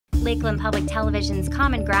Lakeland Public Television's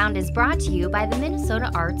Common Ground is brought to you by the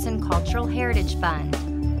Minnesota Arts and Cultural Heritage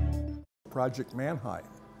Fund. Project Man-High,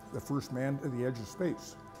 the first man to the edge of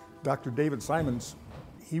space. Dr. David Simons,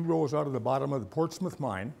 he rose out of the bottom of the Portsmouth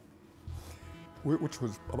mine, which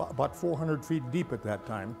was about 400 feet deep at that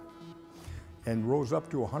time, and rose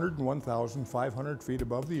up to 101,500 feet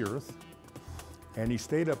above the earth. And he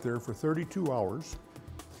stayed up there for 32 hours,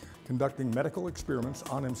 conducting medical experiments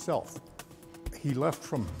on himself. He left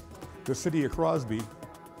from the city of Crosby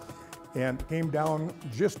and came down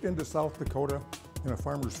just into South Dakota in a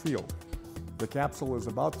farmer's field. The capsule is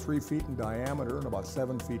about 3 feet in diameter and about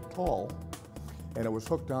 7 feet tall, and it was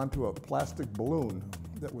hooked onto a plastic balloon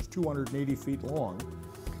that was 280 feet long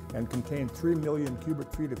and contained 3 million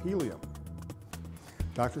cubic feet of helium.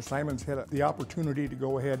 Dr. Simons had the opportunity to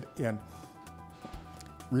go ahead and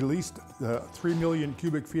release the 3 million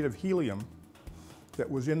cubic feet of helium that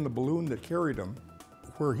was in the balloon that carried him,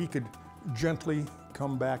 where he could gently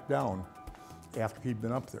come back down after he'd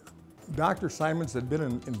been up there. Dr. Simons had been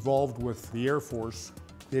involved with the Air Force.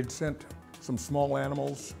 They'd sent some small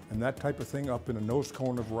animals and that type of thing up in a nose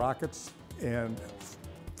cone of rockets and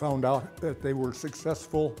found out that they were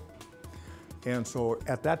successful. And so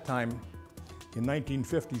at that time, in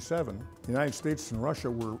 1957, the United States and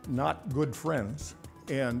Russia were not good friends,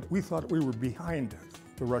 and we thought we were behind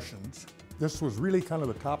the Russians. This was really kind of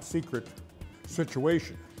a top secret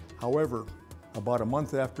situation. However, about a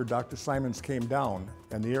month after Dr. Simons came down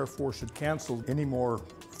and the Air Force had canceled any more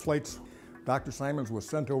flights, Dr. Simons was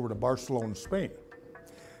sent over to Barcelona, Spain.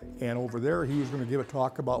 And over there, he was going to give a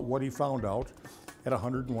talk about what he found out at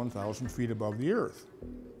 101,000 feet above the earth.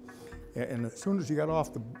 And as soon as he got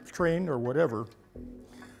off the train or whatever,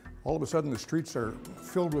 all of a sudden the streets are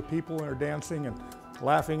filled with people and are dancing and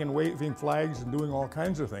laughing and waving flags and doing all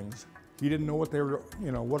kinds of things. He didn't know what they were,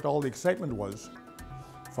 what all the excitement was.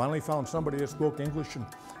 Finally found somebody that spoke English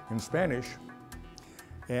and Spanish,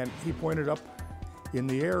 and he pointed up in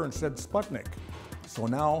the air and said Sputnik. So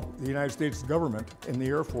now the United States government and the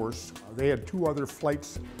Air Force, they had 2 other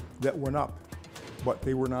flights that went up, but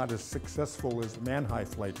they were not as successful as the Man-High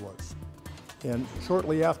flight was. And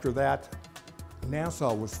shortly after that,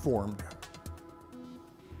 NASA was formed,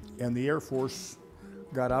 and the Air Force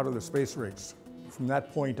got out of the space race. From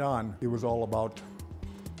that point on, it was all about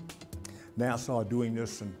NASA doing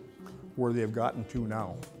this and where they've gotten to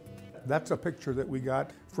now. That's a picture that we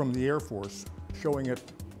got from the Air Force, showing it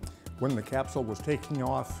when the capsule was taking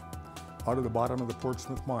off out of the bottom of the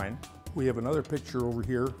Portsmouth mine. We have another picture over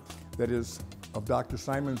here that is of Dr.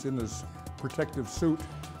 Simons in his protective suit.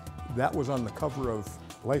 That was on the cover of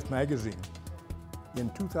Life magazine. In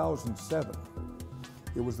 2007,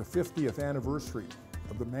 it was the 50th anniversary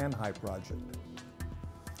of the Man-High project.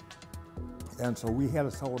 And so we had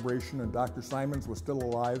a celebration, and Dr. Simons was still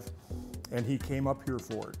alive, and he came up here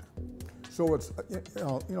for it. So it's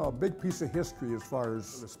a big piece of history as far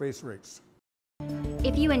as the space race.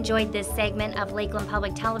 If you enjoyed this segment of Lakeland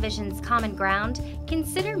Public Television's Common Ground,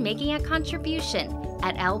 consider making a contribution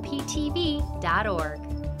at lptv.org.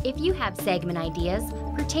 If you have segment ideas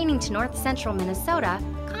pertaining to North Central Minnesota,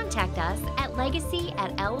 contact us at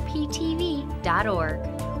legacy@lptv.org.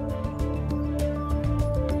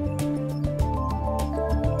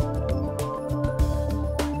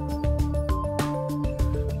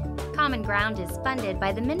 Common Ground is funded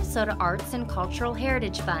by the Minnesota Arts and Cultural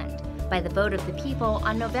Heritage Fund by the vote of the people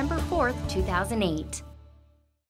on November 4th, 2008.